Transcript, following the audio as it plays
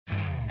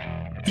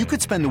You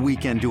could spend the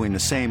weekend doing the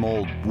same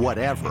old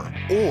whatever,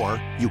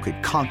 or you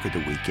could conquer the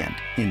weekend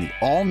in the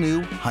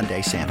all-new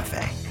Hyundai Santa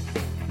Fe.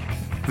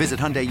 Visit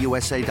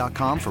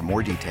HyundaiUSA.com for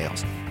more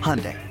details.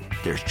 Hyundai,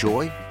 there's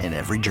joy in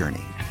every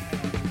journey.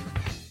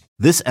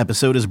 This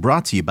episode is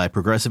brought to you by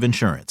Progressive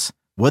Insurance.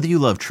 Whether you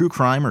love true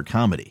crime or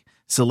comedy,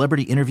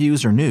 celebrity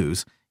interviews or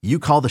news, you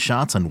call the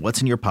shots on what's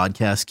in your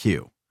podcast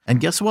queue. And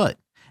guess what?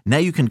 Now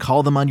you can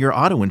call them on your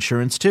auto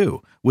insurance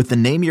too with the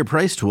Name Your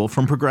Price tool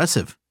from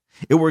Progressive.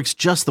 It works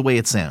just the way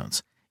it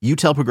sounds. You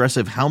tell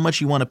Progressive how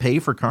much you want to pay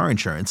for car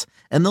insurance,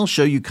 and they'll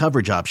show you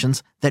coverage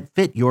options that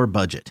fit your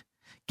budget.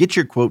 Get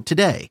your quote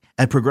today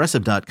at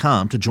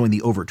Progressive.com to join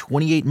the over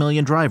 28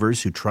 million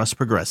drivers who trust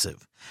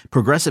Progressive.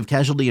 Progressive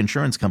Casualty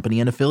Insurance Company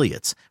and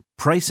Affiliates.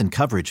 Price and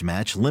coverage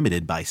match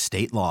limited by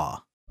state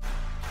law.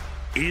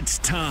 It's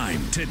time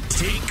to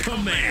take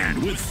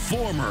command with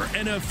former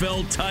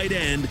NFL tight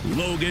end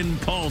Logan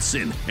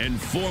Paulsen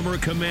and former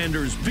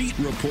Commanders beat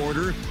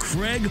reporter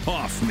Craig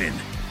Hoffman.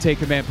 Take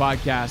Command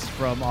podcast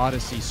from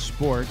Odyssey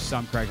Sports.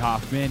 I'm Craig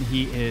Hoffman.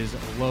 He is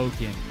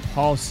Logan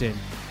Paulsen.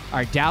 All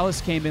right,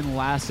 Dallas came in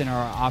last in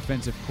our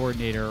offensive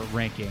coordinator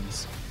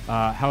rankings.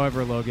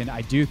 However, Logan,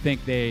 I do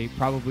think they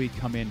probably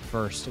come in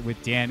first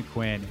with Dan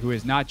Quinn, who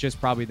is not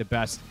just probably the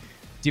best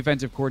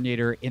defensive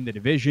coordinator in the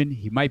division.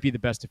 He might be the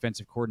best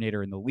defensive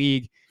coordinator in the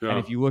league. Yeah. And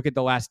if you look at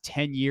the last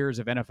 10 years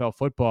of NFL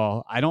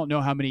football, I don't know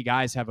how many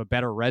guys have a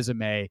better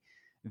resume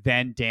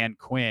than Dan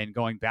Quinn,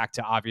 going back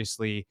to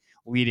obviously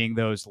leading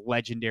those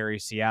legendary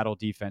Seattle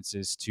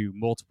defenses to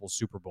multiple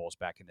Super Bowls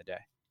back in the day.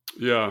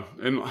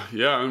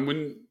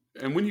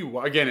 And when you,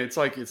 again, it's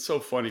like, it's so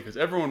funny because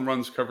everyone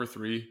runs cover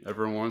 3,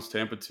 everyone runs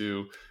Tampa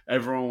 2,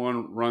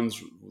 everyone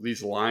runs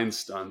these line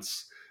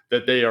stunts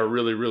that they are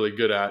really, really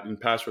good at in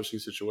pass rushing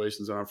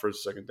situations on our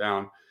first and second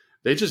down.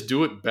 They just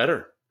do it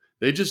better.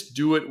 They just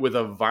do it with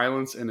a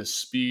violence and a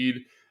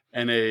speed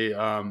and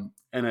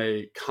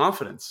a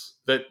confidence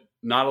that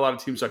not a lot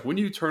of teams like. When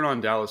you turn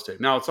on Dallas tape,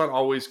 now it's not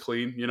always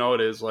clean,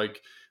 it is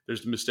like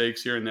there's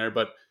mistakes here and there,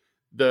 but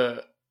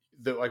the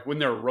like when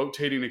they're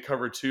rotating to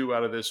cover 2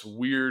 out of this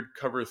weird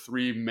cover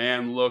 3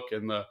 man look,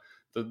 and the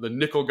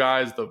nickel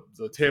guys,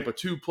 the Tampa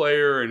 2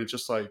 player, and it's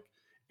just like,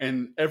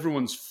 and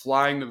everyone's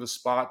flying to the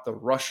spot. The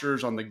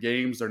rushers on the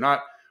games, they're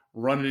not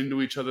running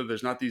into each other.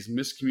 There's not these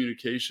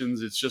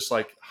miscommunications. It's just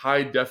like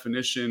high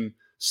definition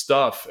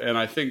stuff. And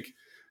I think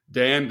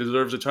Dan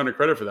deserves a ton of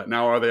credit for that.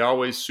 Now, are they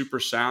always super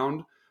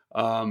sound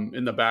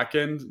in the back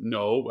end?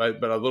 No,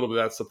 but a little bit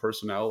that's the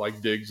personnel.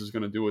 Like Diggs is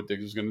going to do what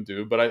Diggs is going to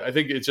do. But I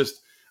think it's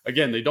just,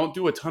 again, they don't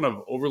do a ton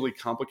of overly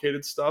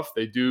complicated stuff.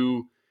 They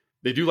do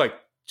like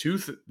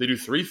they do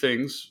 3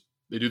 things.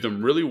 They do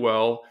them really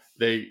well.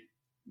 They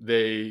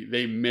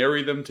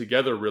marry them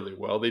together really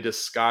well. They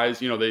disguise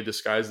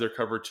their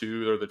cover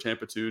 2 or the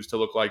Tampa 2s to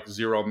look like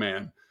zero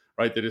man,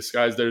 right? They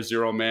disguise their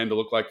zero man to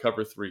look like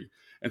cover 3.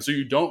 And so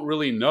you don't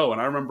really know. And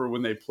I remember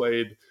when they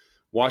played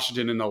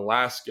Washington in the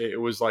last game, it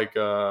was like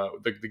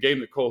the game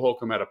that Cole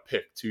Holcomb had a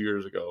pick 2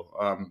 years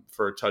ago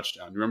for a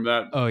touchdown. You remember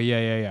that? Oh,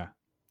 yeah.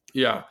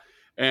 Yeah.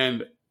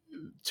 And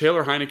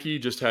Taylor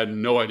Heineke just had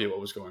no idea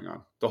what was going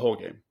on the whole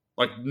game.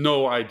 Like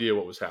no idea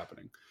what was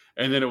happening.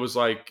 And then it was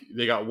like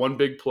they got one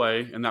big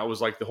play, and that was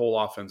like the whole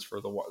offense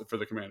for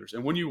the Commanders.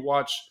 And when you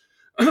watch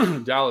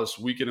Dallas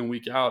week in and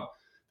week out,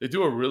 they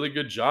do a really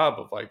good job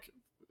of like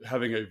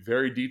having a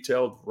very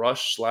detailed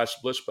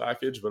rush/blitz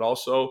package, but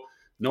also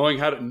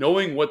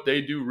knowing what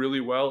they do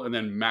really well and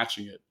then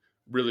matching it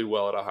really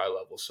well at a high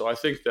level. So I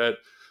think that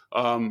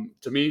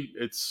to me,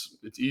 it's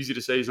easy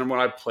to say he's number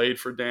 1. I played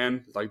for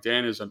Dan. Like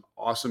Dan is an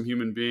awesome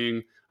human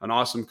being, an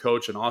awesome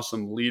coach, an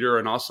awesome leader,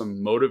 an awesome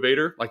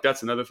motivator. Like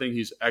that's another thing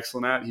he's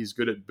excellent at. He's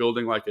good at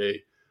building like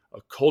a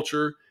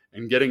culture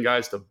and getting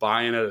guys to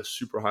buy in at a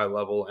super high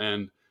level.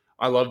 And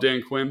I love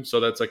Dan Quinn, so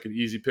that's like an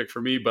easy pick for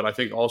me. But I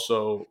think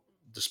also,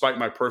 despite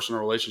my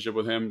personal relationship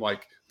with him,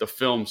 like the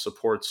film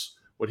supports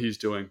what he's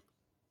doing.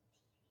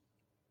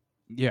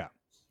 Yeah.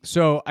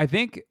 So I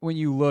think when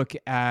you look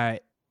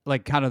at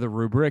like kind of the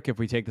rubric, if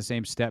we take the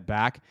same step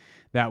back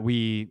that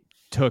we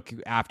took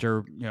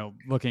after,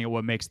 looking at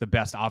what makes the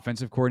best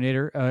offensive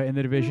coordinator in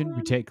the division,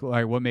 we take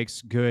like what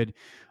makes good,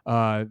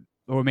 or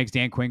what makes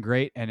Dan Quinn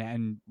great.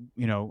 And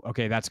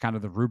okay, that's kind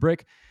of the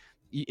rubric.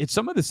 It's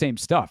some of the same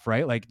stuff,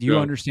 right? Like, do you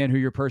understand who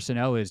your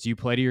personnel is? Do you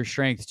play to your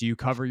strengths? Do you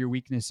cover your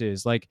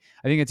weaknesses? Like,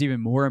 I think it's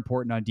even more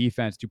important on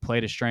defense to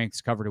play to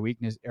strengths, cover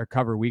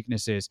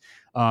weaknesses,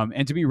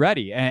 and to be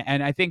ready.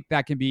 And I think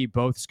that can be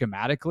both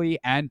schematically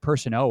and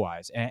personnel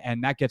wise.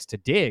 And that gets to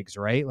Diggs,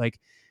 right? Like,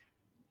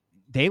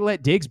 they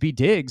let Diggs be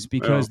Diggs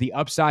because the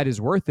upside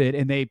is worth it.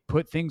 And they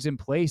put things in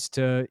place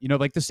to,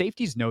 like the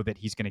safeties know that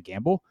he's going to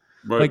gamble.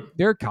 Right. Like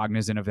they're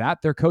cognizant of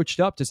that. They're coached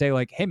up to say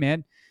like, hey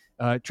man,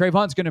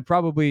 Trayvon's going to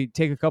probably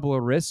take a couple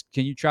of risks.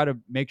 Can you try to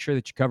make sure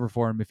that you cover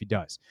for him if he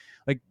does?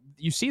 Like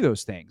you see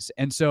those things.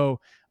 And so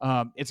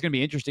it's going to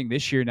be interesting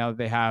this year now that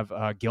they have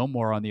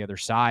Gilmore on the other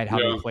side, how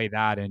they play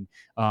that and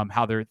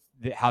how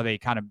they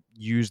kind of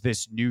use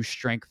this new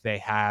strength they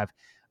have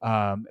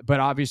But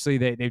obviously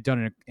they've done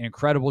an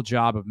incredible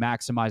job of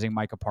maximizing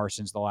Micah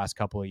Parsons the last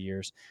couple of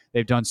years.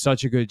 They've done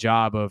such a good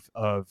job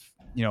of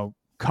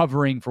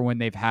covering for when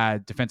they've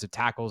had defensive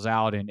tackles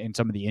out and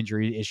some of the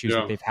injury issues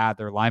that they've had.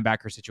 Their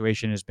linebacker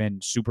situation has been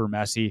super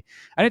messy,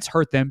 and it's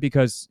hurt them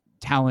because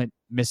talent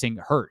missing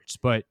hurts.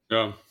 But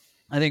I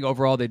think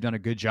overall they've done a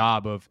good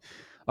job of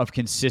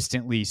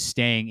consistently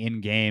staying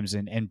in games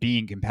and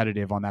being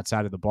competitive on that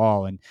side of the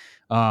ball. And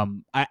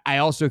I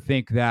also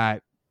think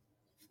that,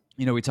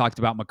 we talked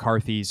about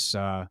McCarthy's,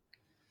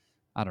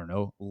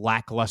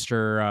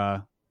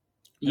 lackluster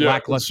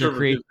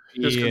creativity.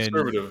 He's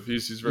conservative.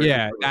 He's very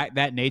conservative.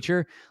 that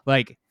nature.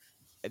 Like,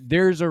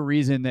 there's a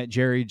reason that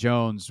Jerry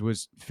Jones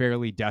was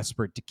fairly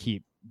desperate to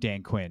keep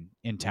Dan Quinn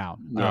in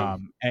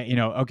town.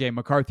 Okay,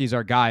 McCarthy's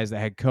our guy as the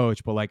head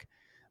coach, but like,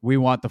 we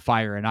want the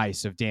fire and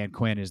ice of Dan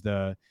Quinn as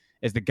the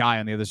guy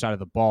on the other side of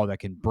the ball that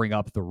can bring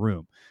up the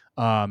room.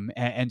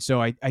 And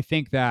so I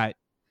think that,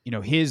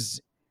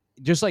 his,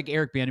 just like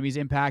Eric Bieniemy's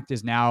impact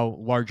is now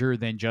larger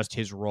than just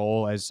his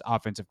role as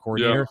offensive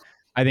coordinator.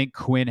 I think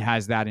Quinn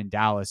has that in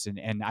Dallas.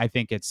 And I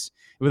think it's,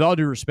 with all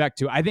due respect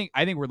to, I think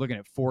we're looking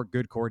at 4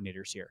 good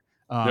coordinators here.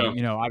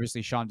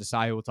 Obviously Sean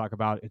Desai, who we'll talk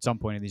about at some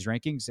point in these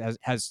rankings,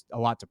 has a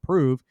lot to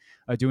prove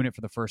doing it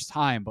for the first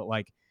time. But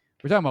like,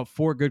 we're talking about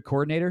 4 good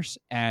coordinators,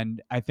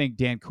 and I think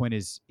Dan Quinn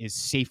is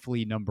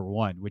safely number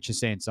 1, which is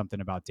saying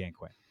something about Dan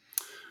Quinn.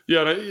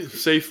 Yeah,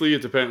 safely,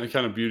 it depends. It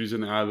kind of beauty's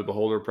in the eye of the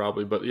beholder,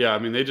 probably. But yeah, I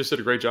mean, they just did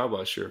a great job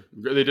last year.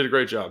 They did a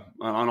great job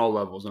on all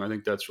levels, and I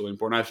think that's really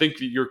important. I think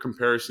your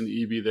comparison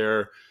to EB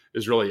there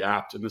is really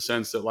apt in the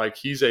sense that, like,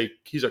 he's a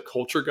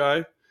culture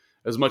guy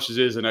as much as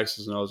he is an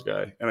X's and O's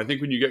guy. And I think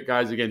when you get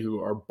guys, again,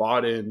 who are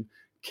bought in,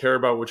 care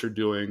about what you're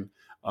doing,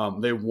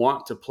 they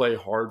want to play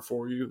hard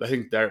for you, I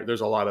think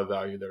there's a lot of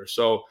value there.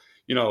 So,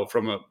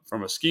 from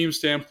a scheme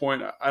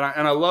standpoint, and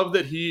I love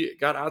that he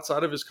got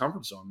outside of his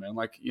comfort zone, man.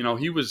 Like,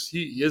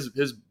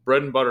 his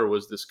bread and butter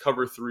was this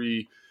cover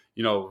 3,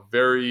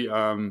 very,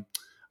 I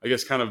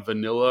guess, kind of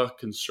vanilla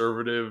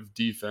conservative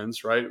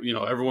defense, right?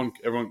 Everyone,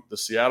 the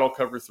Seattle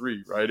cover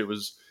 3, right? It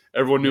was,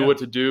 everyone knew what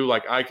to do.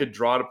 Like, I could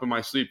draw it up in my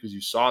sleep because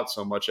you saw it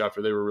so much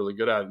after they were really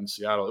good at it in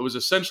Seattle. It was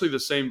essentially the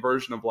same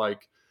version of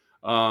like,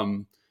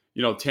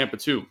 Tampa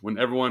 2, when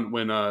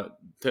the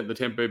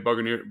Tampa Bay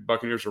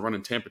Buccaneers were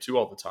running Tampa 2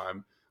 all the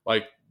time,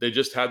 like, they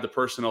just had the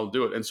personnel to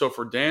do it. And so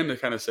for Dan to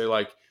kind of say,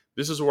 like,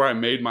 this is where I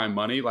made my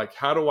money, like,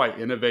 how do I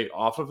innovate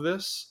off of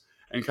this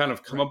and kind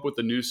of come up with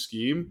a new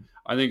scheme,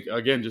 I think,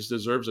 again, just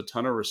deserves a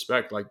ton of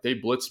respect. Like, they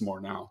blitz more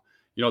now.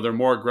 They're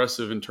more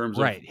aggressive in terms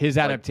of his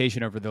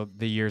adaptation over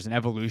the years and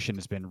evolution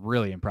has been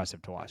really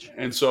impressive to watch.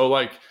 And so,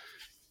 like,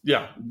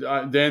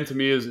 Dan to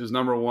me is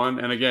number 1.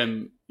 And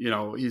again,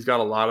 he's got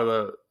a lot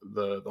of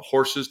the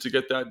horses to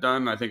get that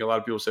done. I think a lot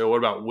of people say, well, what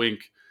about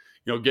Wink,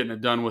 getting it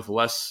done with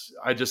less?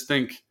 I just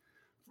think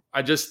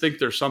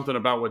there's something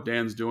about what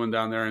Dan's doing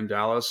down there in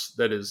Dallas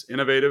that is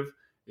innovative.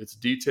 It's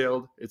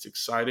detailed. It's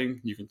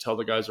exciting. You can tell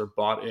the guys are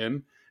bought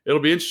in. It'll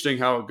be interesting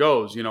how it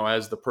goes,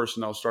 as the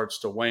personnel starts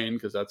to wane,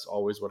 because that's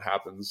always what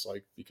happens,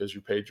 like, because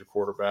you paid your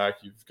quarterback,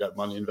 you've got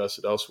money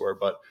invested elsewhere.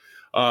 But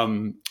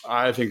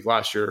I think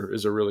last year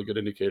is a really good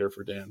indicator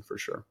for Dan, for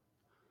sure.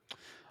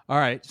 All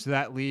right, so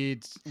that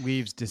leaves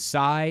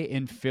Desai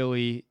in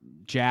Philly,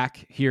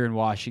 Jack here in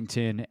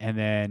Washington, and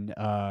then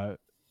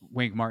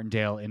Wink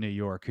Martindale in New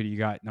York. Who do you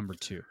got number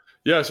 2?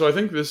 Yeah, so I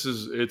think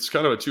it's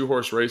kind of a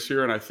 2-horse race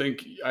here, and I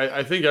think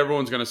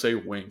everyone's going to say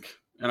Wink,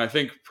 and I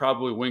think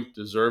probably Wink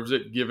deserves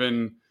it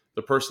given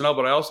the personnel,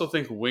 but I also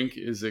think Wink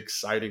is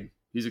exciting.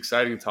 He's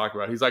exciting to talk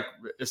about. He's like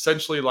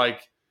essentially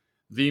like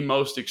the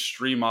most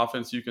extreme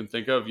offense you can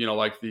think of,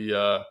 like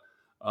the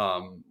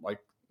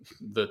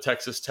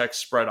Texas Tech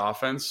spread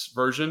offense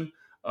version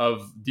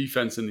of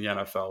defense in the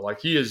NFL. Like,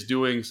 he is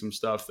doing some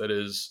stuff that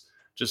is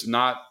just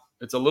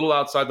it's a little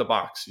outside the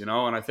box, and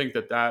I think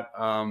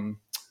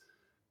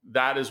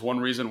that is one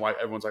reason why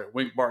everyone's like,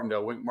 Wink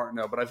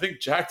Martindale. But I think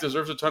Jack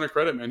deserves a ton of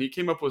credit, man. He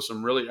came up with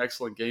some really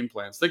excellent game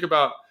plans. Think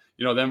about,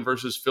 them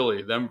versus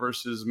Philly, them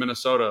versus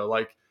Minnesota,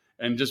 like,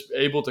 and just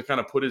able to kind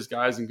of put his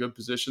guys in good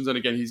positions. And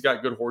again, he's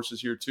got good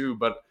horses here too,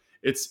 but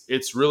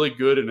it's really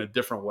good in a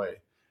different way.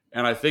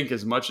 And I think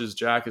as much as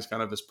Jack is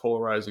kind of this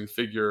polarizing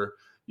figure,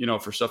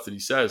 for stuff that he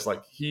says,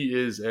 like,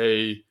 he's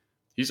a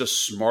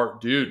smart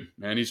dude,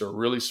 man. He's a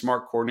really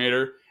smart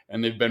coordinator,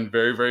 and they've been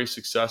very, very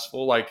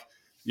successful. Like,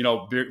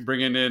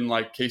 bringing in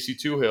like Casey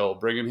Toohill,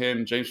 bringing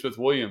in James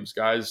Smith-Williams,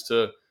 guys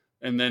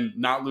and then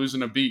not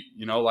losing a beat,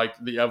 like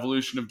the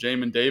evolution of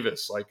Jamin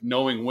Davis, like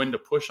knowing when to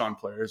push on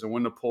players and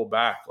when to pull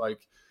back,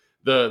 like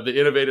the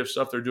innovative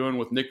stuff they're doing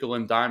with nickel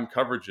and dime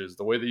coverages,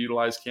 the way they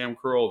utilize Cam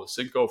Curl, the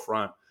Cinco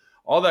front,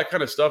 all that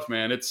kind of stuff,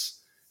 man.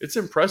 It's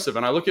impressive.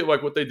 And I look at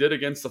like what they did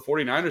against the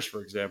 49ers,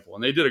 for example,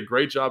 and they did a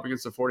great job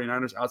against the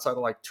 49ers outside of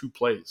like 2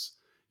 plays.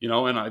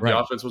 The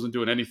offense wasn't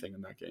doing anything in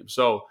that game.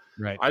 So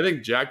I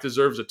think Jack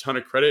deserves a ton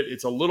of credit.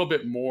 It's a little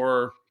bit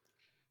more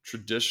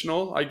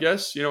traditional, I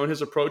guess, in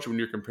his approach when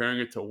you're comparing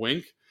it to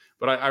Wink.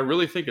 But I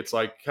really think it's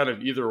like kind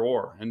of either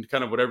or and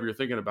kind of whatever you're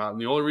thinking about.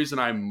 And the only reason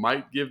I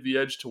might give the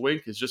edge to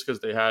Wink is just because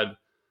they had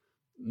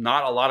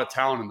not a lot of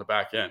talent in the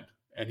back end.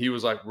 And he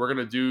was like, we're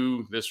going to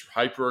do this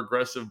hyper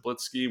aggressive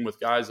blitz scheme with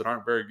guys that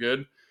aren't very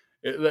good.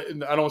 I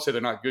don't want to say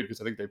they're not good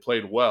because I think they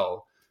played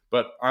well,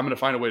 but I'm going to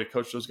find a way to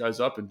coach those guys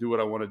up and do what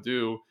I want to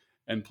do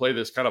and play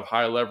this kind of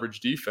high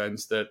leverage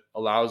defense that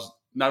allows,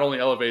 not only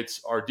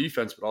elevates our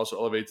defense, but also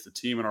elevates the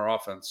team and our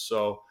offense.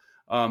 So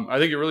I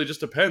think it really just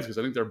depends because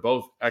I think they're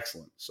both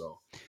excellent. So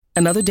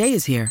Another day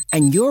is here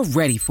and you're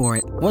ready for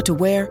it. What to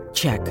wear?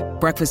 Check.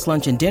 Breakfast,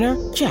 lunch, and dinner?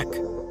 Check.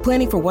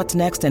 Planning for what's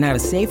next and how to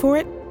save for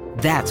it?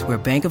 That's where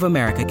Bank of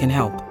America can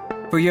help.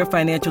 For your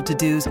financial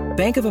to-dos,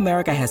 Bank of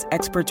America has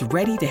experts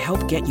ready to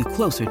help get you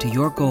closer to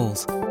your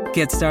goals.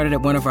 Get started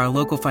at one of our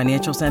local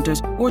financial centers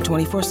or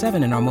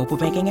 24/7 in our mobile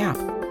banking app.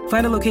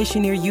 Find a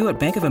location near you at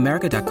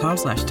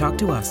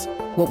bankofamerica.com/talktous.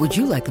 What would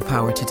you like the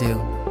power to do?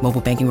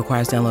 Mobile banking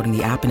requires downloading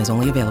the app and is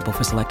only available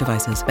for select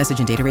devices. Message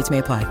and data rates may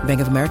apply.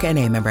 Bank of America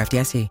N.A., member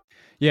FDIC.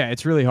 Yeah,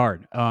 it's really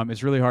hard.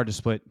 It's really hard to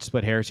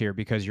split hairs here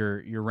because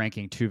you're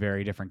ranking two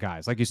very different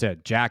guys. Like you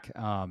said, Jack,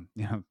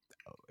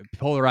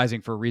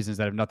 polarizing for reasons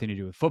that have nothing to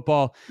do with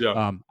football.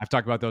 Yeah. I've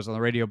talked about those on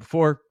the radio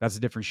before. That's a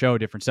different show,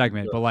 different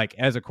segment. But like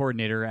as a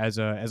coordinator, as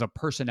a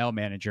personnel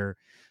manager,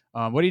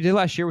 what he did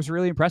last year was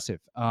really impressive.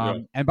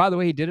 And by the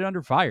way, he did it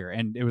under fire,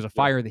 and it was a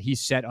fire that he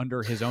set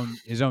under his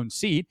own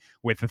seat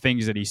with the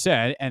things that he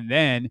said, and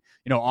then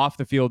off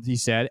the field he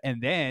said,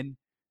 and then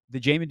the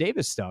Jamin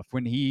Davis stuff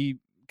when he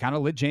kind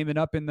of lit Jamin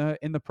up in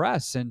the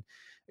press, and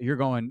you're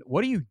going,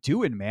 what are you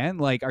doing, man?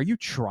 Like, are you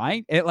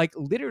trying? Like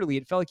literally,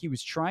 it felt like he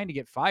was trying to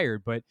get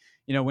fired. But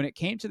when it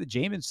came to the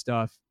Jamin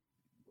stuff,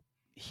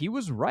 he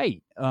was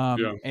right,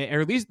 or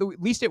at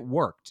least it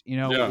worked.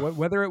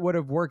 Whether it would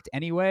have worked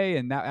anyway,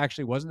 and that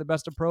actually wasn't the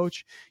best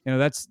approach.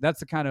 That's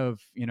the kind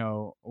of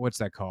what's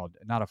that called?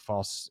 Not a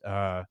false.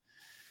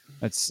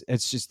 It's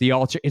just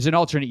it's an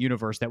alternate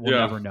universe that we'll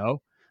never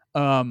know.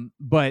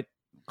 But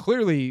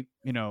clearly,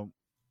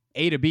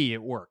 A to B,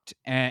 it worked.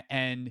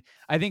 And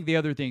I think the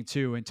other thing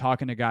too, and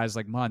talking to guys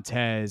like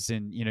Montez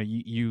and,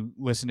 you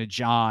listen to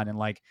John and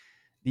like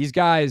these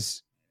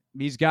guys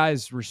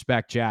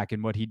respect Jack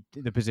and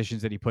the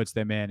positions that he puts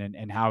them in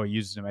and how he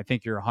uses them. I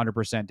think you're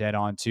 100% dead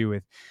on too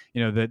with,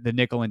 the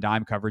nickel and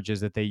dime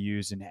coverages that they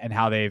use and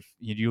how they've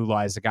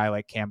utilized a guy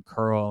like Cam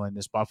Curl and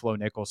this Buffalo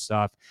nickel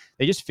stuff.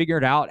 They just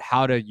figured out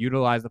how to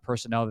utilize the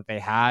personnel that they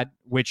had,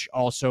 which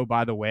also,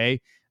 by the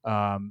way,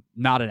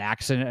 not an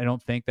accident. I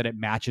don't think that it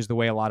matches the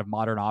way a lot of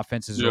modern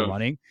offenses are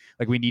running.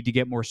 Like we need to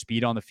get more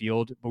speed on the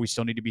field, but we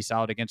still need to be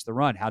solid against the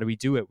run. How do we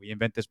do it? We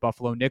invent this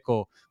Buffalo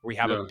nickel where we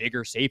have a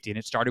bigger safety, and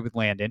it started with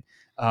Landon.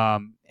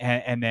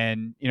 And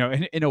then,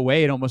 in a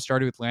way, it almost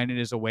started with Landon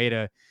as a way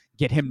to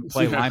get him to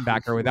play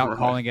linebacker without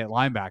calling it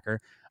linebacker.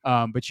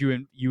 But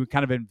you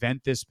kind of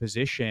invent this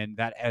position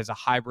that as a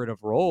hybrid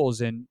of roles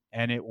and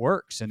it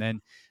works. And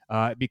then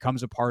it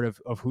becomes a part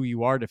of who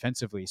you are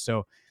defensively.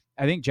 So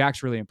I think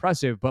Jack's really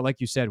impressive, but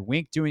like you said,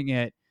 Wink doing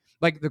it,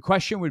 like the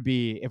question would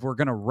be if we're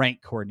going to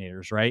rank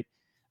coordinators, right?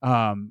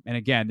 And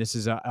again, this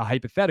is a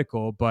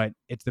hypothetical, but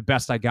it's the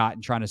best I got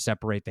in trying to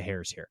separate the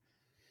hairs here.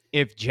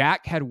 If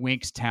Jack had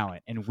Wink's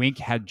talent and Wink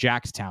had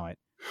Jack's talent,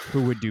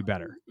 who would do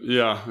better?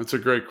 Yeah, it's a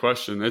great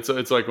question. It's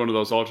like one of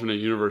those alternate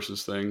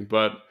universes thing,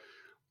 but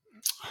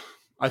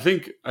I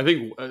think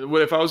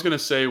if I was going to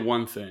say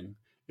one thing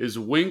is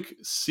Wink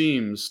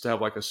seems to have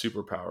like a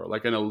superpower,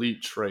 like an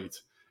elite trait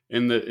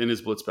in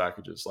his blitz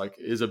packages, like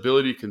his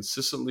ability to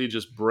consistently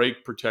just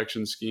break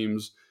protection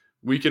schemes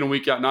week in and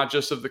week out, not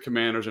just of the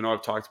Commanders. I know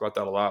I've talked about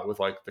that a lot with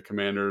like the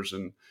Commanders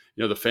and,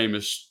 the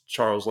famous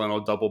Charles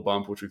Leno double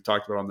bump, which we've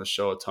talked about on this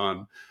show a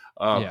ton.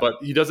 But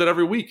he does it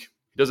every week.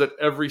 He does it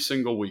every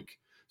single week.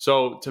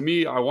 So to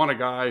me, I want a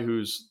guy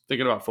who's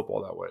thinking about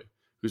football that way,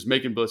 who's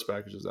making blitz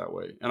packages that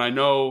way. And I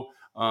know,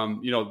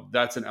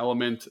 that's an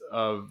element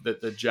of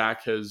that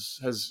Jack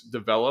has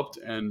developed,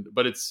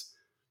 but it's,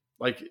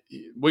 like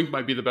Wink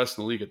might be the best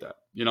in the league at that,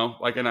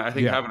 and I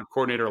think having a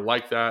coordinator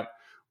like that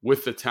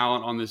with the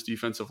talent on this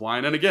defensive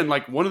line. And again,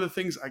 like one of the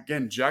things,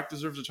 Jack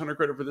deserves a ton of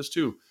credit for this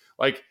too.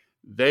 Like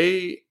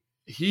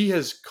he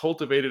has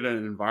cultivated an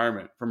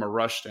environment from a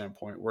rush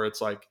standpoint where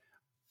it's like,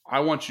 I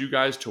want you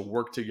guys to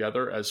work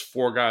together as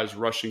four guys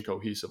rushing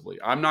cohesively.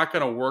 I'm not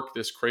going to work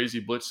this crazy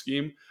blitz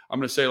scheme. I'm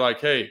going to say like,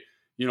 hey,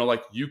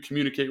 like you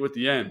communicate with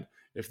the end.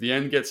 If the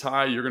end gets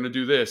high, you're going to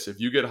do this. If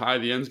you get high,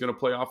 the end's going to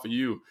play off of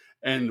you.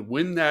 And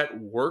when that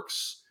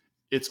works,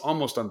 it's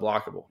almost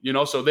unblockable,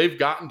 so they've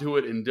gotten to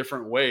it in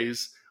different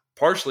ways,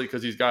 partially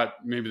because he's got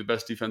maybe the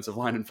best defensive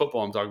line in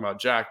football. I'm talking about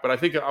Jack, but I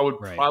think I would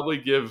probably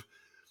give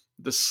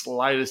the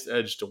slightest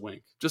edge to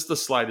Wink, just the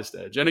slightest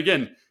edge. And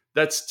again,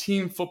 that's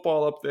team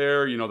football up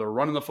there. They're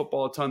running the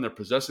football a ton. They're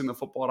possessing the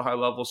football at a high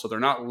level. So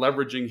they're not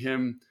leveraging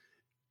him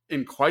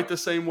in quite the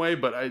same way,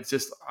 but it's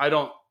just,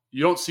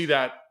 you don't see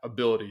that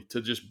ability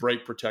to just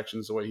break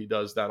protections the way he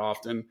does that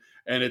often.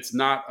 And it's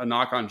not a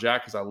knock on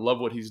Jack because I love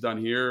what he's done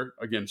here.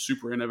 Again,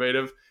 super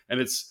innovative. And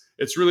it's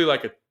really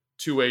like a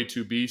 2A,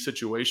 2B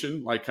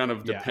situation, like kind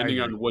of depending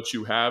on what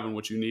you have and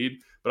what you need.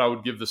 But I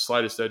would give the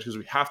slightest edge because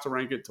we have to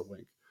rank it to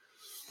Wink.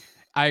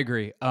 I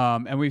agree.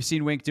 And we've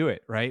seen Wink do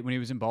it, right? When he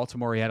was in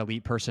Baltimore, he had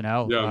elite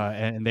personnel,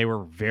 and they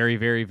were very,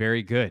 very,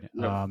 very good.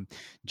 Yeah.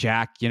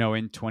 Jack,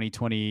 in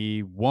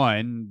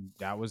 2021,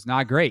 that was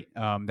not great.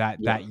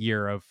 That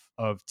year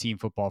of team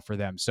football for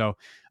them. So,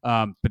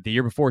 but the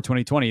year before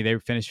 2020, they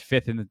finished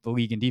 5th in the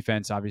league in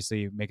defense,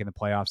 obviously making the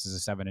playoffs as a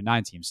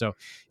 7-9 team. So,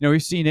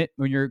 we've seen it.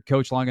 When you're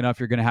coached long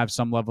enough, you're going to have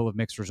some level of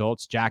mixed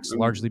results. Jack's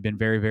largely been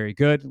very, very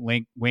good.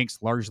 Wink's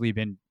largely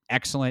been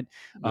excellent.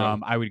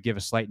 I would give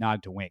a slight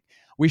nod to Wink.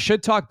 We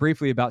should talk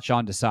briefly about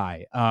Sean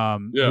Desai,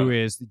 who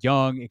is the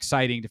young,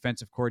 exciting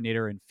defensive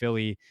coordinator in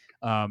Philly.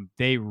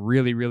 They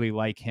really, really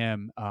like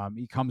him.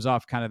 He comes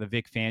off kind of the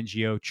Vic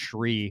Fangio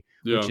tree,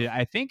 which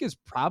I think is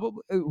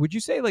probably, would you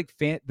say like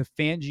the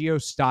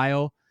Fangio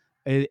style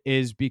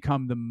is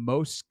become the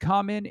most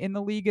common in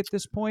the league at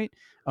this point?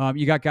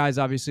 You got guys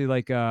obviously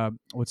like,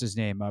 what's his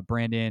name?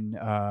 Brandon,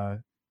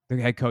 the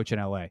head coach in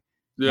LA.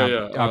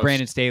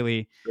 Brandon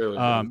Staley.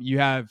 You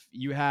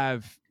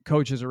have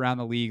coaches around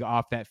the league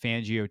off that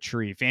Fangio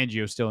tree.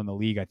 Fangio's still in the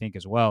league, I think,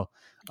 as well.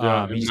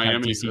 He's got a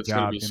DC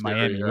job in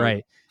Miami,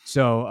 right?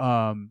 So,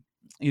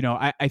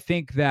 I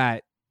think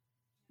that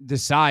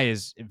Desai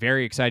is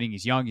very exciting.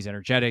 He's young. He's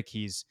energetic.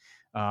 He's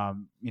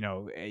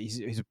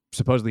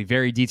supposedly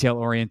very detail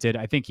oriented.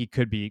 I think he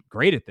could be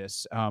great at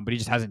this, but he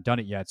just hasn't done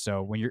it yet.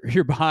 So when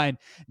you're behind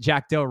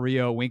Jack Del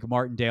Rio, Wink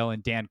Martindale,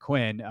 and Dan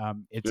Quinn,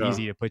 it's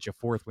easy to put you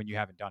fourth when you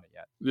haven't done it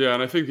yet. Yeah,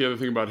 and I think the other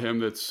thing about him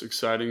that's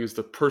exciting is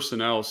the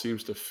personnel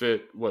seems to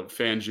fit what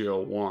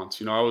Fangio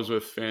wants. I was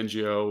with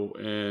Fangio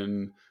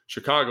in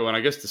Chicago, and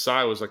I guess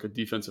Desai was like a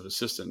defensive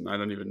assistant. I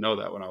didn't even know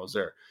that when I was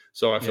there.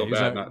 So I feel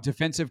bad.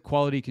 Defensive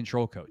quality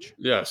control coach.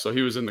 Yeah, so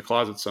he was in the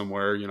closet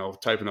somewhere,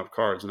 typing up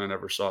cards, and I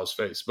never saw his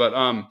face. But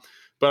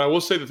I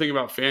will say the thing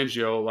about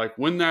Fangio, like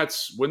when that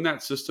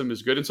system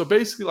is good, and so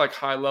basically like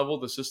high level,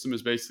 the system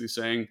is basically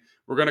saying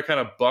we're going to kind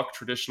of buck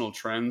traditional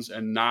trends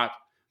and not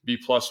be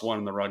 +1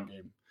 in the run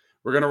game.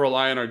 We're going to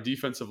rely on our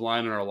defensive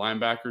line and our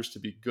linebackers to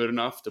be good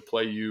enough to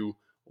play you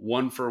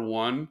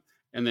 1-for-1,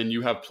 and then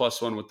you have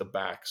 +1 with the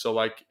back. So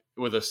like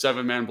with a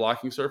 7-man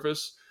blocking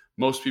surface,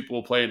 most people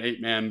will play an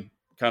 8-man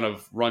kind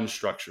of run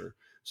structure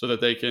so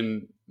that they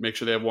can make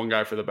sure they have one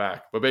guy for the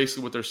back. But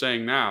basically what they're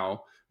saying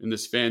now in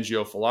this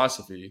Fangio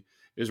philosophy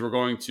is we're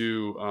going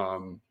to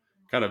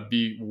kind of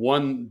be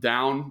 1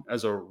 down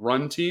as a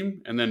run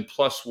team and then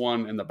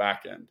 +1 in the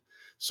back end.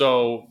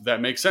 So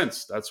that makes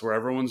sense. That's where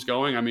everyone's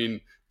going. I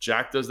mean,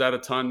 Jack does that a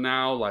ton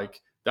now.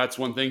 Like that's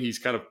one thing. He's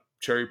kind of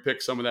cherry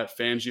picked some of that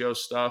Fangio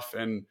stuff.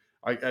 And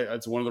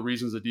it's one of the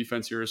reasons the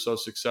defense here is so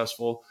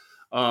successful.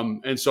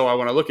 And so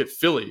when I look at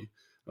Philly,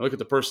 I look at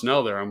the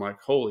personnel there, I'm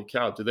like, holy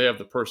cow, do they have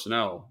the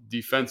personnel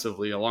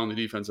defensively along the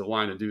defensive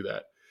line to do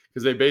that?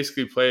 Because they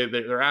basically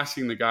they're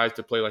asking the guys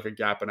to play like a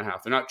gap and a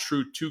half. They're not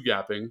true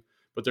 2-gapping,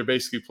 but they're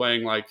basically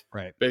playing like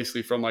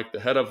basically from like the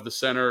head of the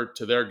center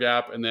to their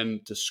gap and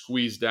then to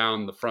squeeze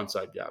down the front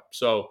side gap.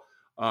 So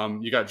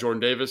you got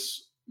Jordan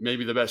Davis,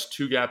 maybe the best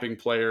 2-gapping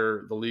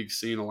player the league's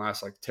seen in the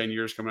last like 10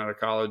 years coming out of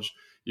college.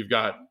 You've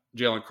got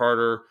Jalen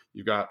Carter,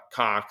 you've got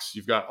Cox,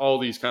 you've got all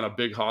these kind of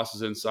big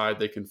hosses inside.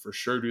 They can for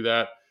sure do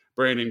that.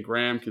 Brandon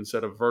Graham can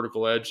set a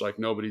vertical edge like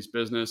nobody's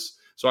business.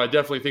 So I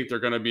definitely think they're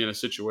going to be in a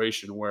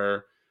situation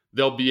where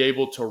they'll be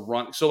able to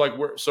run. So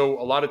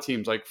a lot of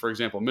teams, like for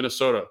example,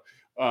 Minnesota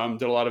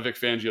did a lot of Vic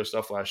Fangio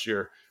stuff last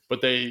year,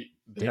 but they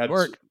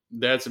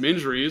had some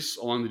injuries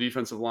along the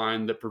defensive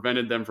line that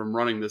prevented them from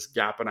running this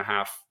gap and a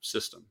half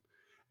system.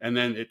 And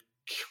then it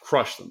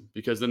crushed them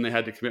because then they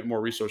had to commit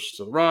more resources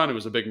to the run. It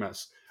was a big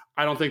mess.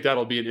 I don't think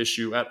that'll be an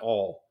issue at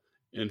all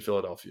in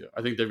Philadelphia.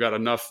 I think they've got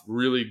enough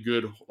really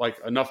good, like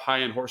enough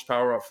high-end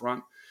horsepower up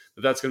front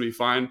that's going to be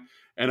fine.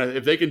 And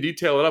if they can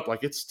detail it up,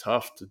 like it's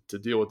tough to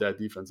deal with that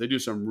defense. They do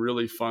some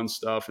really fun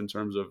stuff in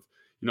terms of,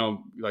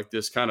 like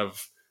this kind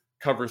of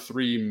cover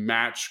 3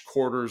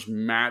 quarters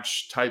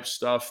match type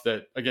stuff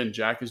that, again,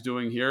 Jack is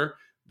doing here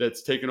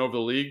that's taken over the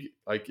league.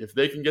 Like if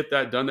they can get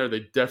that done there,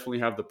 they definitely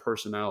have the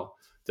personnel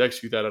to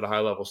execute that at a high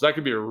level. So that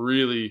could be a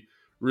really,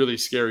 really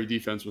scary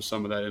defense with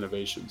some of that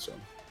innovation. So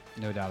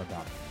no doubt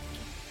about it.